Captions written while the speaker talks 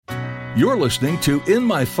You're listening to In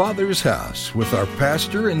My Father's House with our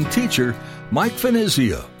pastor and teacher, Mike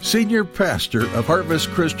Finizio, Senior Pastor of Harvest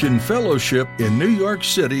Christian Fellowship in New York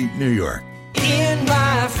City, New York. In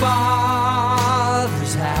my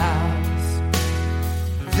Father's house,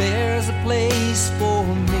 there's a place for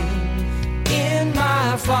me. In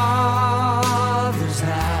my Father's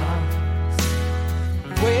house,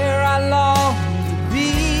 where I long to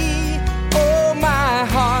be. Oh, my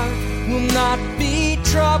heart will not be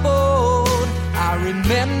troubled. I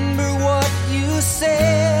remember what you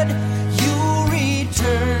said. You'll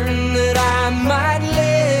return that I might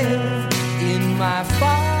live in my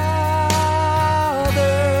Father's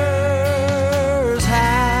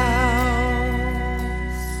house.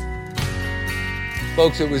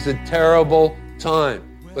 Folks, it was a terrible time.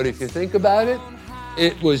 But if you think about it,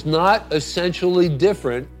 it was not essentially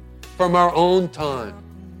different from our own time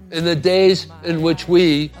in the days in which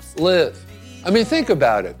we live. I mean, think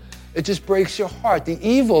about it. It just breaks your heart, the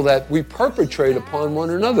evil that we perpetrate upon one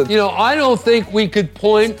another. You know, I don't think we could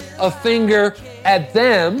point a finger at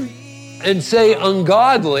them and say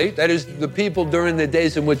ungodly, that is the people during the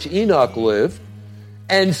days in which Enoch lived,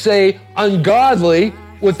 and say ungodly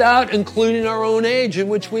without including our own age in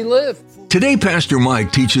which we live. Today, Pastor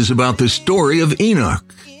Mike teaches about the story of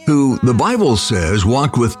Enoch, who the Bible says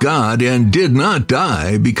walked with God and did not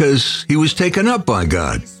die because he was taken up by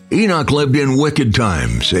God. Enoch lived in wicked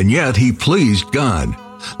times, and yet he pleased God.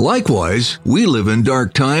 Likewise, we live in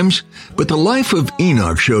dark times, but the life of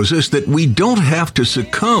Enoch shows us that we don't have to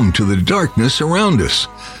succumb to the darkness around us.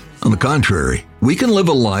 On the contrary, we can live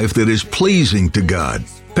a life that is pleasing to God.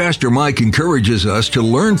 Pastor Mike encourages us to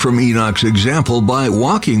learn from Enoch's example by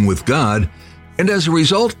walking with God, and as a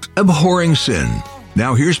result, abhorring sin.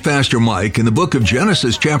 Now here's Pastor Mike in the book of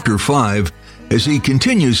Genesis chapter 5 as he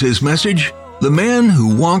continues his message, The Man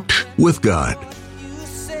Who Walked with God. You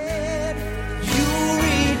said you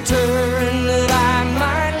return that I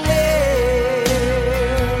might live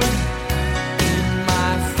in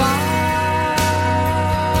my Father's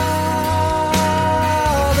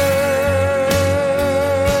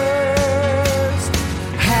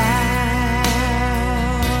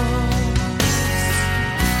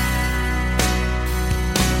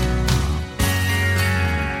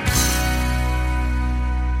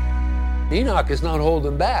Enoch is not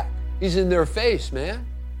holding back. He's in their face, man.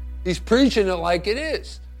 He's preaching it like it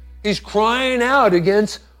is. He's crying out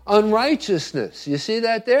against unrighteousness. You see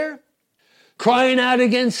that there? Crying out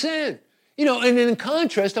against sin. You know, and in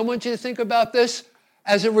contrast, I want you to think about this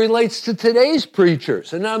as it relates to today's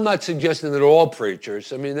preachers. And I'm not suggesting that all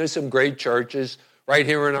preachers. I mean, there's some great churches right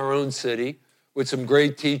here in our own city with some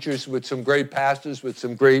great teachers, with some great pastors, with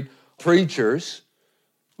some great preachers.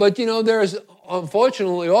 But, you know, there's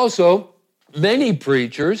unfortunately also many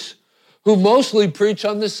preachers who mostly preach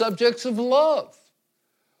on the subjects of love,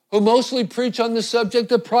 who mostly preach on the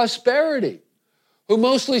subject of prosperity, who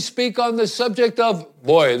mostly speak on the subject of,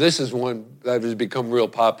 boy, this is one that has become real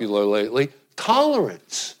popular lately,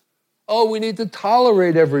 tolerance. Oh, we need to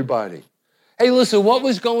tolerate everybody. Hey, listen, what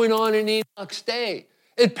was going on in Enoch's day?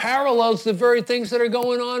 It parallels the very things that are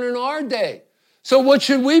going on in our day. So what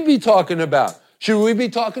should we be talking about? Should we be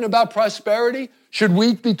talking about prosperity? Should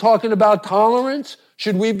we be talking about tolerance?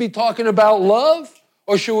 Should we be talking about love?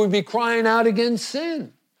 Or should we be crying out against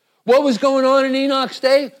sin? What was going on in Enoch's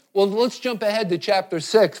day? Well, let's jump ahead to chapter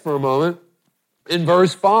 6 for a moment. In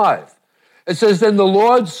verse 5, it says, Then the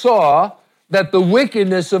Lord saw that the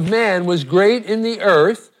wickedness of man was great in the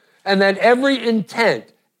earth, and that every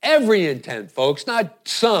intent, folks, not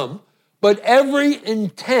some, but every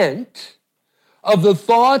intent of the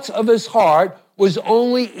thoughts of his heart was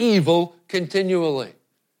only evil continually.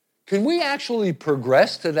 Can we actually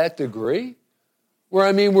progress to that degree? Where,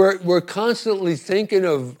 I mean, we're constantly thinking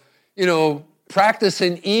of, you know,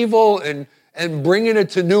 practicing evil and bringing it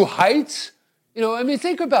to new heights. You know, I mean,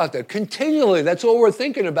 think about that. Continually, that's all we're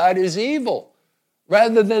thinking about is evil,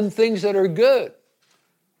 rather than things that are good,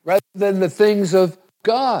 rather than the things of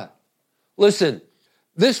God. Listen,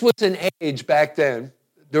 this was an age back then,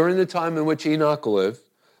 during the time in which Enoch lived,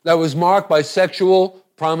 that was marked by sexual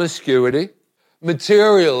promiscuity,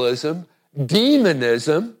 materialism,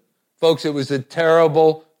 demonism. Folks, it was a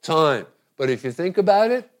terrible time. But if you think about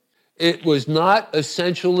it, it was not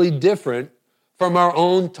essentially different from our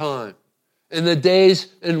own time in the days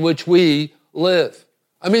in which we live.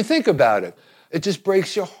 I mean, think about it. It just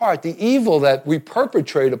breaks your heart, the evil that we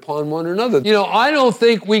perpetrate upon one another. You know, I don't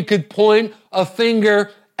think we could point a finger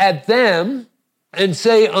at them and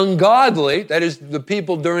say ungodly, that is the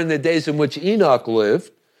people during the days in which Enoch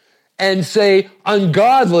lived, and say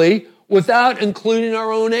ungodly without including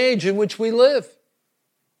our own age in which we live.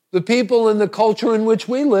 the people in the culture in which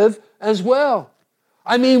we live as well.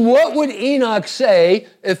 I mean, what would Enoch say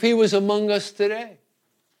if he was among us today?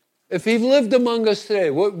 If he lived among us today,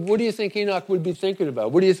 what do you think Enoch would be thinking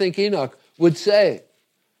about? What do you think Enoch would say?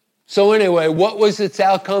 So anyway, what was its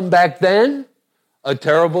outcome back then? A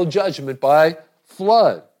terrible judgment by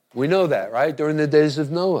flood. We know that, right? During the days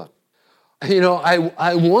of Noah. You know,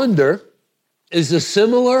 I wonder, is a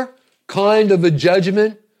similar kind of a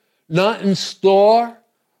judgment not in store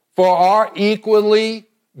for our equally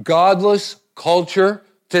godless culture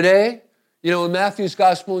today? You know, in Matthew's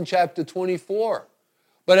Gospel in chapter 24.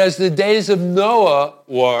 But as the days of Noah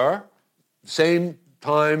were, same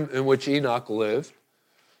time in which Enoch lived,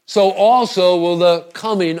 so also will the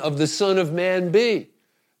coming of the Son of Man be.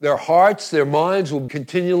 Their hearts, their minds will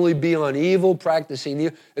continually be on evil, practicing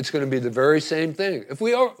evil. It's going to be the very same thing.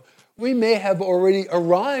 We may have already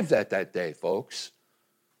arrived at that day, folks.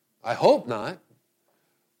 I hope not.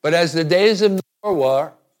 But as the days of Noah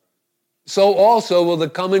were, so also will the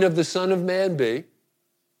coming of the Son of Man be.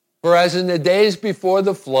 For as in the days before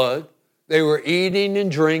the flood, they were eating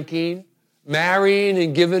and drinking, marrying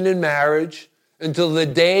and giving in marriage, until the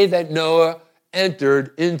day that Noah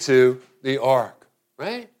entered into the ark,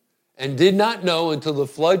 right? And did not know until the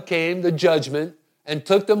flood came, the judgment, and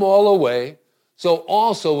took them all away. So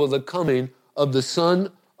also will the coming of the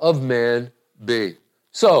Son of Man be.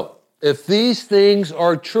 So, if these things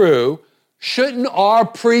are true, shouldn't our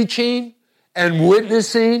preaching and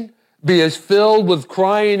witnessing be as filled with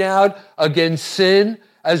crying out against sin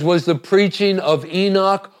as was the preaching of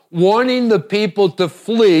Enoch, warning the people to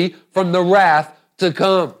flee from the wrath to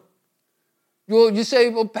come? Well, you say,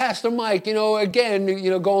 well, Pastor Mike,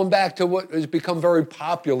 again, going back to what has become very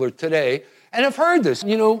popular today, and I've heard this,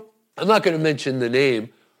 I'm not going to mention the name,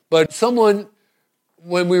 but someone,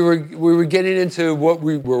 when we were getting into what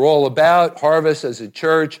we were all about, Harvest as a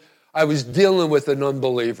church, I was dealing with an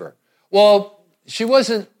unbeliever. Well, she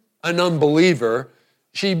wasn't an unbeliever.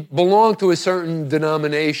 She belonged to a certain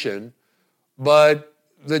denomination, but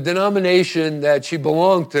the denomination that she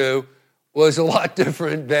belonged to was a lot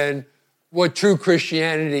different than what true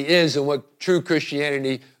Christianity is and what true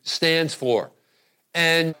Christianity stands for.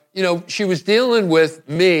 And, she was dealing with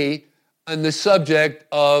me on the subject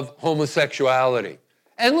of homosexuality.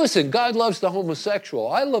 And listen, God loves the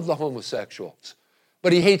homosexual. I love the homosexuals.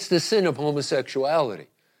 But he hates the sin of homosexuality.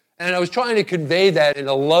 And I was trying to convey that in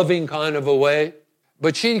a loving kind of a way,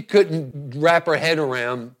 but she couldn't wrap her head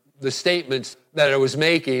around the statements that I was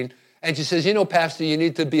making. And she says, Pastor, you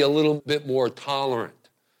need to be a little bit more tolerant,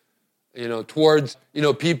 towards,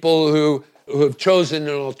 people who have chosen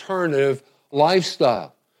an alternative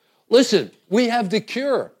lifestyle. Listen, we have the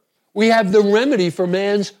cure. We have the remedy for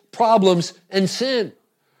man's problems and sin.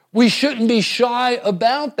 We shouldn't be shy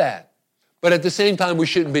about that. But at the same time, we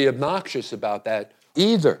shouldn't be obnoxious about that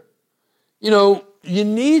either. You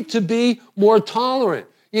need to be more tolerant.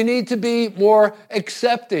 You need to be more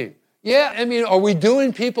accepting. Yeah, are we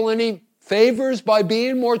doing people any favors by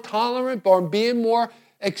being more tolerant, by being more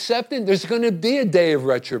accepting? There's going to be a day of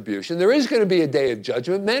retribution. There is going to be a day of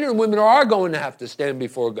judgment. Men and women are going to have to stand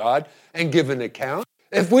before God and give an account.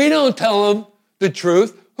 If we don't tell them the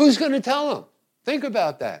truth, who's going to tell them? Think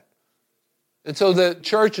about that. And so the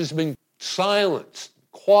church has been silenced,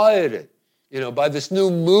 quieted, by this new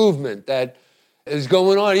movement that is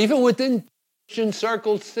going on, even within Christian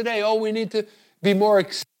circles today. Oh, we need to be more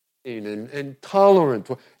accepting and tolerant.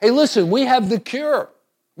 Hey, listen, we have the cure.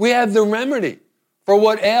 We have the remedy for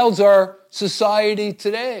what ails our society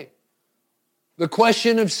today. The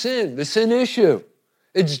question of sin, the sin issue.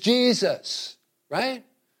 It's Jesus, right?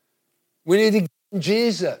 We need to give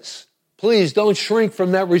Jesus. Please don't shrink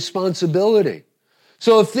from that responsibility.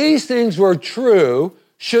 So if these things were true,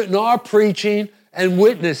 shouldn't our preaching and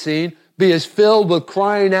witnessing be as filled with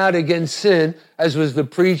crying out against sin as was the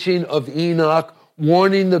preaching of Enoch,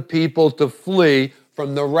 warning the people to flee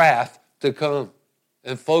from the wrath to come?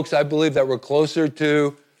 And folks, I believe that we're closer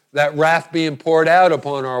to that wrath being poured out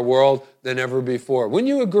upon our world than ever before. Wouldn't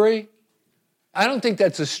you agree? I don't think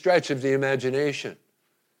that's a stretch of the imagination.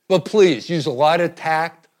 But please, use a lot of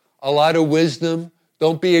tact, a lot of wisdom.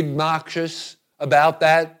 Don't be obnoxious about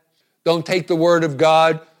that. Don't take the word of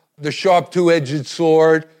God, the sharp two-edged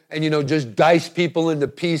sword, and, just dice people into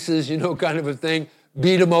pieces, kind of a thing.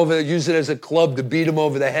 Beat them over, use it as a club to beat them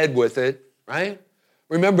over the head with it, right?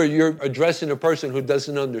 Remember, you're addressing a person who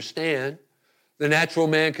doesn't understand. The natural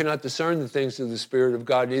man cannot discern the things of the Spirit of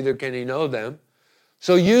God, neither can he know them.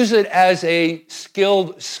 So use it as a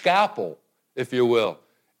skilled scalpel, if you will,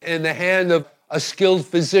 in the hand of a skilled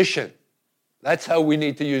physician. That's how we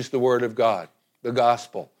need to use the word of God, the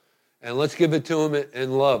gospel. And let's give it to him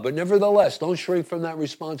in love. But nevertheless, don't shrink from that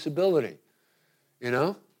responsibility. You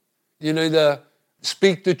know? You need to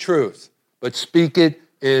speak the truth, but speak it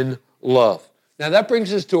in love. Now that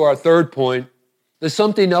brings us to our third point. There's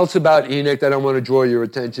something else about Enoch that I want to draw your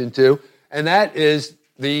attention to, and that is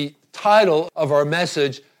the title of our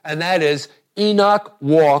message, and that is Enoch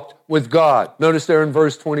walked with God. Notice there in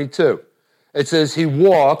verse 22. It says he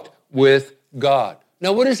walked with God.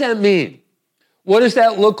 Now what does that mean? What does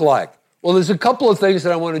that look like? Well, there's a couple of things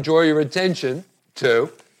that I want to draw your attention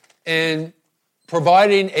to in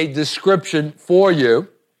providing a description for you.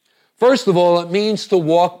 First of all, it means to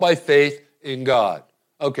walk by faith in God.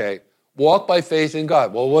 Okay, walk by faith in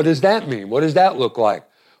God. Well, what does that mean? What does that look like?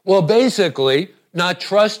 Well, basically, not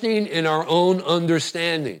trusting in our own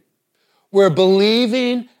understanding. We're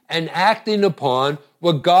believing and acting upon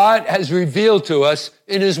what God has revealed to us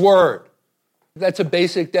in his word. That's a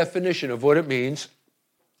basic definition of what it means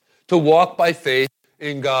to walk by faith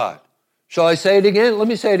in God. Shall I say it again? Let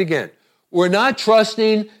me say it again. We're not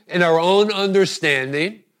trusting in our own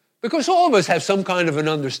understanding, because all of us have some kind of an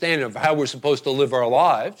understanding of how we're supposed to live our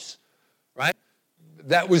lives, right?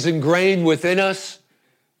 That was ingrained within us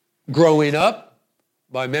growing up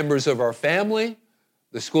by members of our family,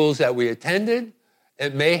 the schools that we attended.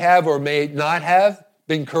 It may have or may not have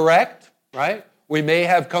been correct, right? We may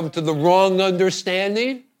have come to the wrong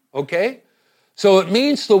understanding, okay? So it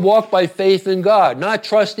means to walk by faith in God, not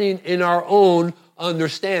trusting in our own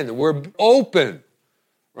understanding. We're open,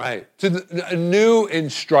 right, to a new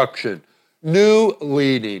instruction, new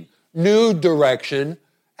leading, new direction,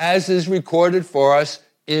 as is recorded for us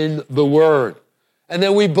in the Word. And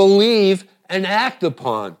then we believe and act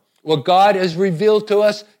upon what God has revealed to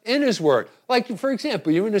us in his Word. Like, for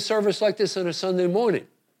example, you're in a service like this on a Sunday morning,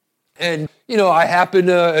 and, you know, I happen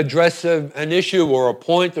to address an issue or a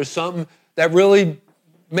point or something that really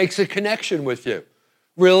makes a connection with you,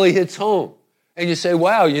 really hits home. And you say,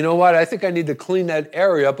 wow, you know what? I think I need to clean that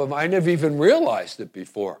area up. I never even realized it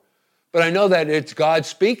before. But I know that it's God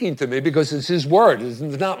speaking to me because it's his word. It's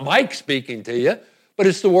not Mike speaking to you, but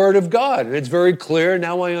it's the word of God. And it's very clear.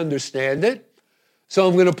 Now I understand it. So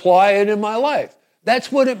I'm going to apply it in my life.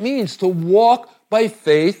 That's what it means to walk by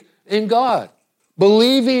faith in God,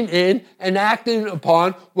 believing in and acting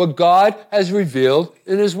upon what God has revealed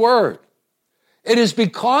in his word. It is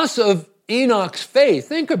because of Enoch's faith,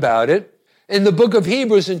 think about it, in the book of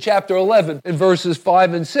Hebrews in chapter 11, in verses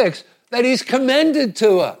 5 and 6, that he's commended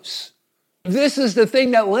to us. This is the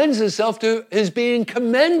thing that lends itself to his being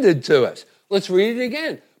commended to us. Let's read it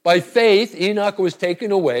again. By faith, Enoch was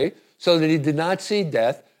taken away so that he did not see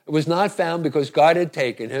death. It was not found because God had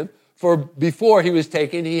taken him. For before he was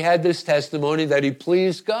taken, he had this testimony that he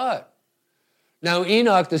pleased God. Now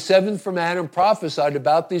Enoch, the seventh from Adam, prophesied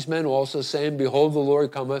about these men also, saying, behold, the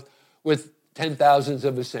Lord cometh with 10,000s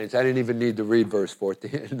of his saints. I didn't even need to read verse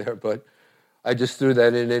 14 in there, but I just threw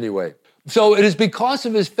that in anyway. So it is because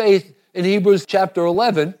of his faith in Hebrews chapter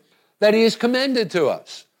 11 that he is commended to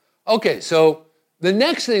us. Okay, so the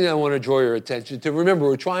next thing I want to draw your attention to, remember,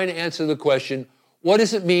 we're trying to answer the question, what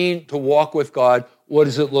does it mean to walk with God? What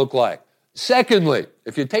does it look like? Secondly,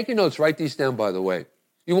 if you're taking notes, write these down, by the way.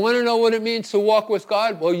 You want to know what it means to walk with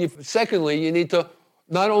God? Well, secondly, you need to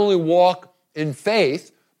not only walk in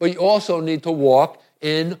faith, but you also need to walk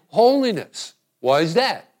in holiness. Why is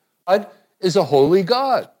that? God is a holy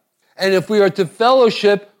God. And if we are to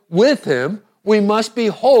fellowship with him, we must be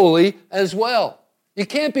holy as well. You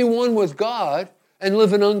can't be one with God and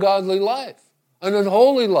live an ungodly life, an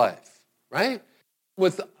unholy life, right?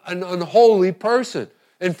 With an unholy person.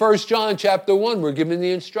 In 1 John chapter 1, we're given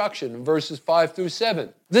the instruction in verses 5 through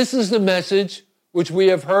 7. This is the message which we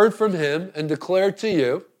have heard from him and declared to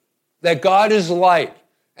you, that God is light,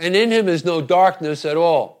 and in him is no darkness at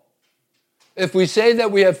all. If we say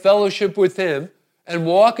that we have fellowship with him and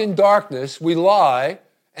walk in darkness, we lie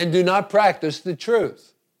and do not practice the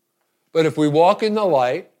truth. But if we walk in the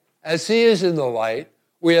light, as he is in the light,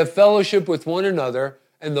 we have fellowship with one another,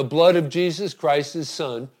 and the blood of Jesus Christ, his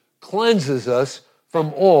Son, cleanses us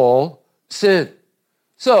from all sin.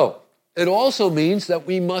 So, it also means that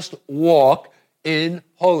we must walk in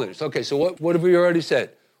holiness. Okay, so what have we already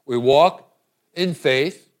said? We walk in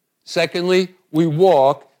faith. Secondly, we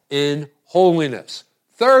walk in holiness.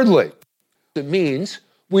 Thirdly, it means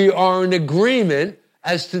we are in agreement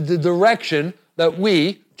as to the direction that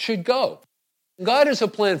we should go. God has a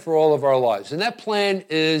plan for all of our lives, and that plan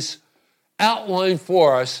is outlined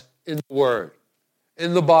for us in the Word,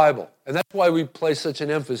 in the Bible. And that's why we place such an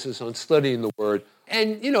emphasis on studying the Word.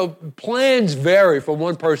 And, you know, plans vary from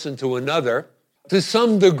one person to another to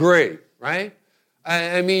some degree, right?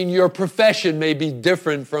 I mean, your profession may be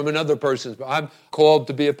different from another person's. I'm called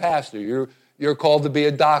to be a pastor. You're called to be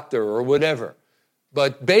a doctor or whatever.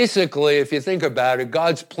 But basically, if you think about it,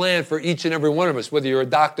 God's plan for each and every one of us, whether you're a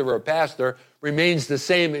doctor or a pastor, remains the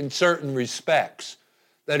same in certain respects.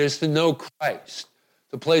 That is to know Christ,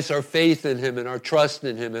 to place our faith in him and our trust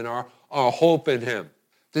in him and our hope in him,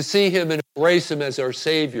 to see him and embrace him as our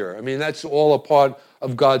Savior. I mean, that's all a part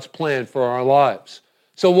of God's plan for our lives.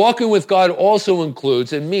 So walking with God also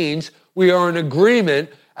includes and means we are in agreement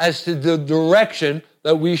as to the direction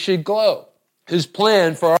that we should go, his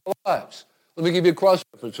plan for our lives. Let me give you a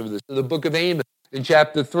cross-reference for this. In the book of Amos, in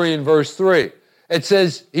chapter 3 and verse 3, it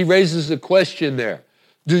says, he raises a question there.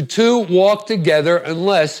 Do two walk together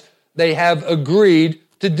unless they have agreed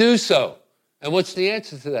to do so? And what's the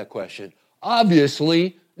answer to that question?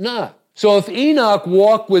 Obviously not. So if Enoch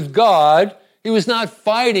walked with God, he was not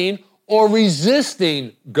fighting or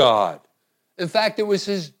resisting God. In fact, it was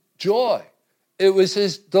his joy. It was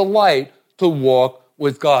his delight to walk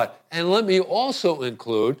with God. And let me also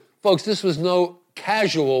include, folks, this was no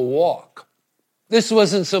casual walk. This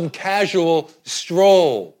wasn't some casual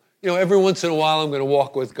stroll. Every once in a while I'm going to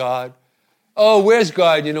walk with God. Oh, where's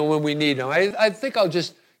God, when we need him? I think I'll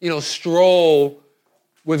just, stroll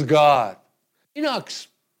with God. Enoch's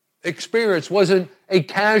experience wasn't a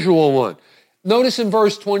casual one. Notice in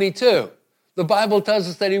verse 22, the Bible tells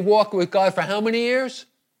us that he walked with God for how many years?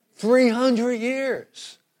 300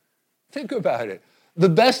 years. Think about it. The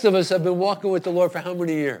best of us have been walking with the Lord for how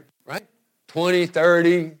many years, right? 20,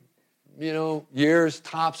 30, years,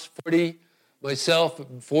 tops 40. Myself,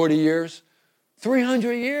 40 years.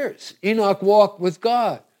 300 years. Enoch walked with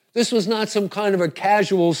God. This was not some kind of a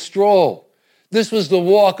casual stroll. This was the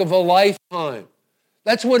walk of a lifetime.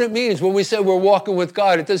 That's what it means when we say we're walking with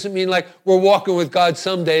God. It doesn't mean like we're walking with God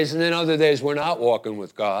some days and then other days we're not walking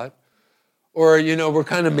with God. Or, we're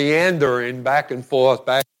kind of meandering back and forth.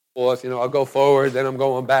 I'll go forward, then I'm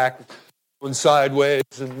going back, going sideways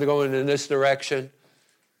and going in this direction.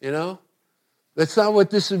 That's not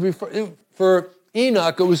what this is referring. For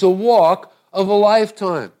Enoch, it was a walk of a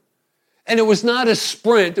lifetime. And it was not a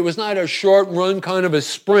sprint. It was not a short run kind of a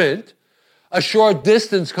sprint, a short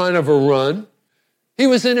distance kind of a run. He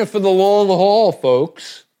was in it for the long haul,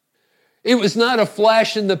 folks. It was not a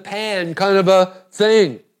flash in the pan kind of a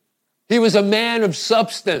thing. He was a man of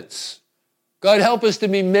substance. God help us to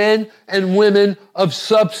be men and women of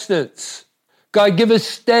substance. God give us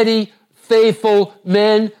steady, faithful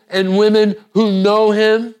men and women who know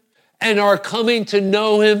him and are coming to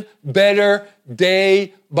know him better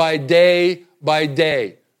day by day by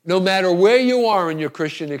day. No matter where you are in your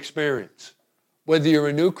Christian experience, whether you're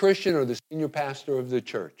a new Christian or the senior pastor of the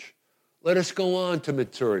church, let us go on to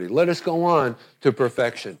maturity. Let us go on to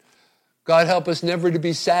perfection. God help us never to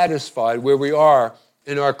be satisfied where we are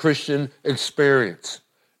in our Christian experience.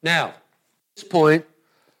 Now, at this point,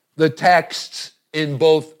 the texts in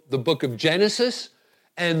both the book of Genesis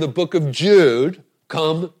and the book of Jude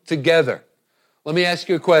come together. Let me ask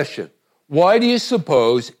you a question. Why do you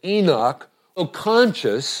suppose Enoch was so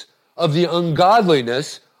conscious of the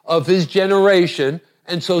ungodliness of his generation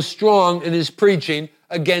and so strong in his preaching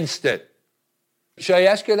against it? Should I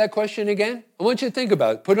ask you that question again? I want you to think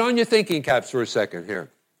about it. Put on your thinking caps for a second here.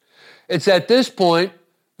 It's at this point,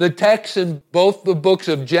 the texts in both the books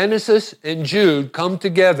of Genesis and Jude come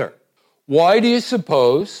together. Why do you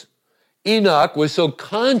suppose Enoch was so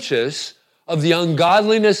conscious of the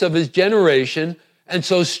ungodliness of his generation and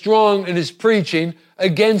so strong in his preaching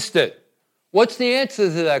against it? What's the answer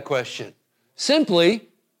to that question? Simply,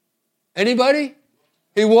 anybody?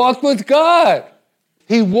 He walked with God.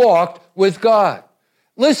 He walked with God.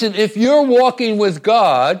 Listen, if you're walking with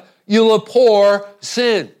God, you'll abhor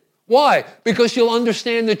sin. Why? Because you'll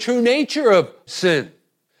understand the true nature of sin.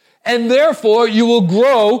 And therefore, you will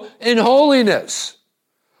grow in holiness.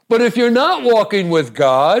 But if you're not walking with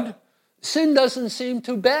God, sin doesn't seem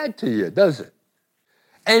too bad to you, does it?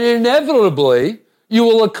 And inevitably, you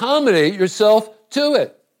will accommodate yourself to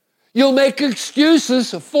it. You'll make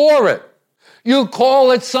excuses for it. You'll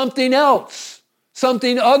call it something else,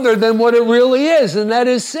 something other than what it really is, and that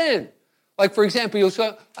is sin. Like, for example, you'll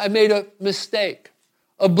say, I made a mistake,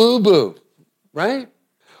 a boo-boo, right?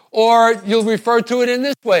 Or you'll refer to it in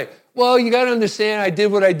this way. Well, you got to understand, I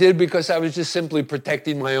did what I did because I was just simply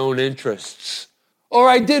protecting my own interests. Or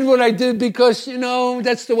I did what I did because,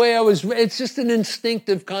 that's the way I was. It's just an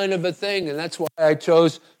instinctive kind of a thing, and that's why I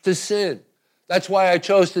chose to sin. That's why I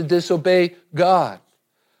chose to disobey God.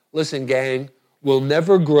 Listen, gang, we'll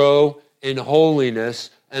never grow in holiness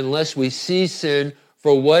unless we see sin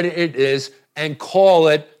for what it is and call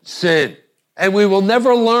it sin. And we will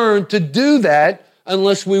never learn to do that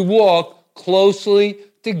unless we walk closely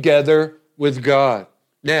together with God.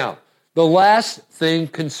 Now, the last thing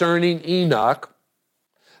concerning Enoch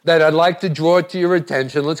that I'd like to draw to your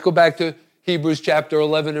attention, let's go back to Hebrews chapter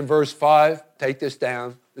 11 and verse 5. Take this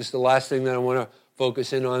down. This is the last thing that I want to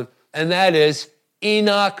focus in on. And that is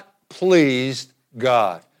Enoch pleased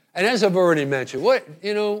God. And as I've already mentioned, what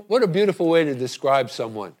a beautiful way to describe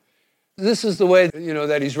someone. This is the way,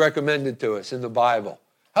 that he's recommended to us in the Bible.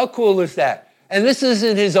 How cool is that? And this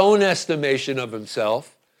isn't his own estimation of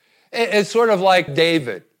himself. It's sort of like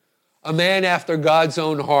David, a man after God's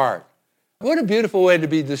own heart. What a beautiful way to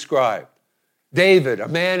be described. David, a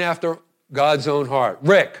man after God's own heart.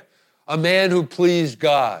 Rick, a man who pleased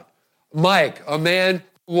God. Mike, a man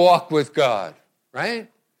who walked with God, right?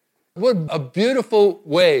 What a beautiful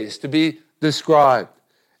ways to be described.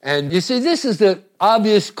 And you see, this is the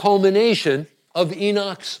obvious culmination of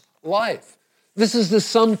Enoch's life. This is the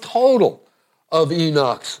sum total of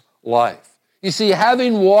Enoch's life. You see,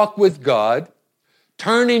 having walked with God,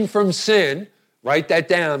 turning from sin, write that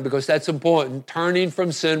down because that's important, turning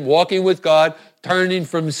from sin, walking with God, turning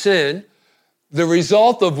from sin, the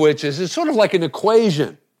result of which is it's sort of like an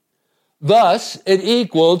equation. Thus, it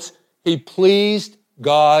equals he pleased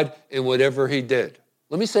God in whatever he did.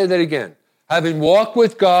 Let me say that again. Having walked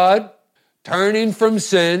with God, turning from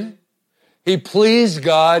sin, he pleased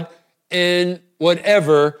God in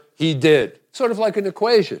whatever he did. Sort of like an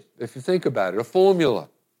equation, if you think about it, a formula.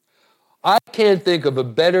 I can't think of a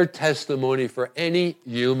better testimony for any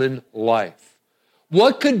human life.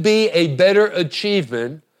 What could be a better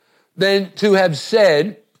achievement than to have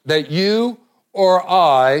said that you or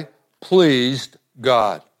I pleased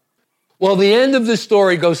God? Well, the end of the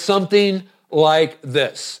story goes something like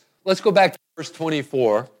this. Let's go back to verse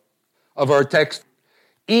 24 of our text.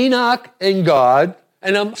 Enoch and God,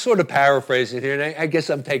 and I'm sort of paraphrasing here, and I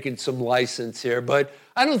guess I'm taking some license here, but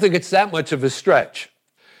I don't think it's that much of a stretch.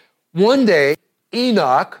 One day,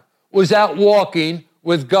 Enoch was out walking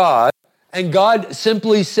with God, and God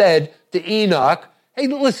simply said to Enoch, hey,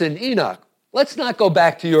 listen, Enoch, let's not go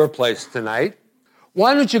back to your place tonight.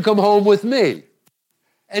 Why don't you come home with me?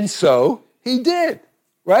 And so he did,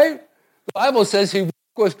 right? The Bible says he walked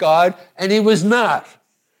with God, and he was not.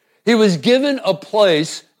 He was given a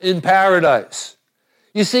place in paradise.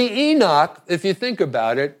 You see, Enoch, if you think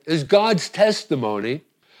about it, is God's testimony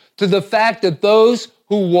to the fact that those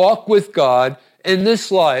who walk with God in this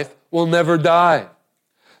life will never die.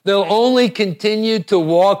 They'll only continue to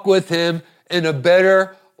walk with him in a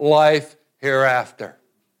better life hereafter.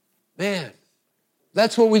 Man,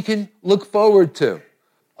 that's what we can look forward to.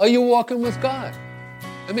 Are you walking with God?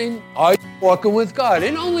 I mean, are you walking with God?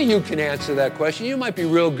 And only you can answer that question. You might be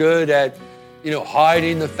real good at,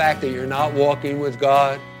 hiding the fact that you're not walking with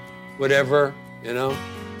God, whatever,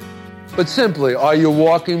 But simply, are you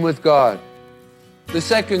walking with God? The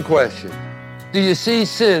second question, do you see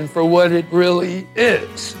sin for what it really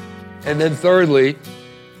is? And then thirdly,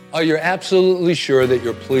 are you absolutely sure that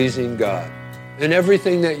you're pleasing God in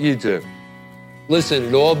everything that you do? Listen,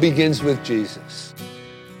 it all begins with Jesus.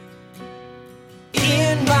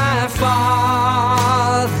 In my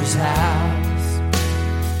Father's house,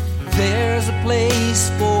 there's a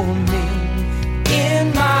place for me.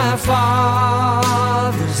 In my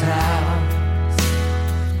Father's house,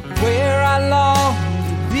 where I long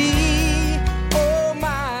to be. Oh,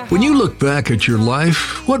 my. When you look back at your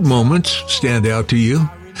life, what moments stand out to you?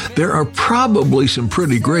 There are probably some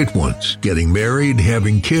pretty great ones, getting married,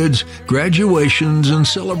 having kids, graduations, and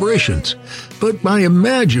celebrations. But I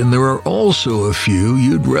imagine there are also a few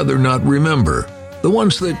you'd rather not remember, the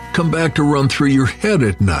ones that come back to run through your head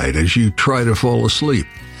at night as you try to fall asleep.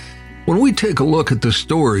 When we take a look at the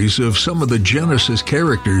stories of some of the Genesis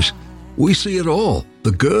characters, we see it all,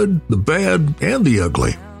 the good, the bad, and the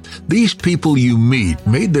ugly. These people you meet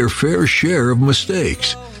made their fair share of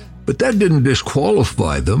mistakes. But that didn't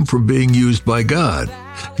disqualify them from being used by God.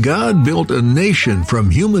 God built a nation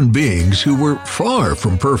from human beings who were far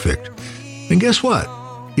from perfect. And guess what?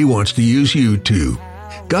 He wants to use you too.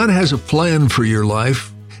 God has a plan for your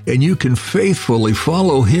life, and you can faithfully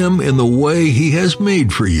follow Him in the way He has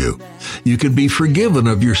made for you. You can be forgiven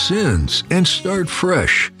of your sins and start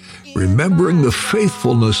fresh, remembering the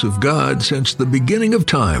faithfulness of God since the beginning of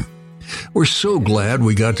time. We're so glad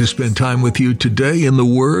we got to spend time with you today in the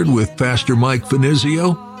Word with Pastor Mike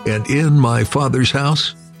Finizio and In My Father's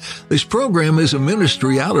House. This program is a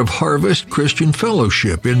ministry out of Harvest Christian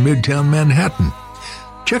Fellowship in Midtown Manhattan.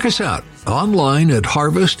 Check us out online at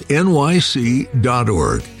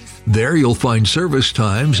harvestnyc.org. There you'll find service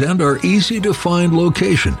times and our easy-to-find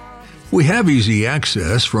location. We have easy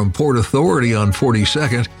access from Port Authority on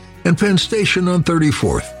 42nd and Penn Station on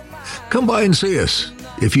 34th. Come by and see us.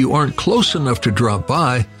 If you aren't close enough to drop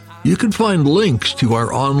by, you can find links to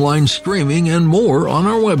our online streaming and more on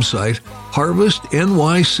our website,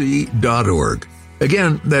 harvestnyc.org.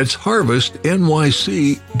 Again, that's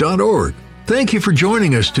harvestnyc.org. Thank you for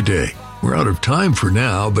joining us today. We're out of time for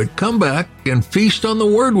now, but come back and feast on the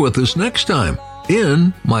Word with us next time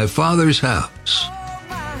in My Father's House.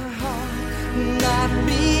 Not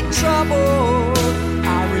be troubled.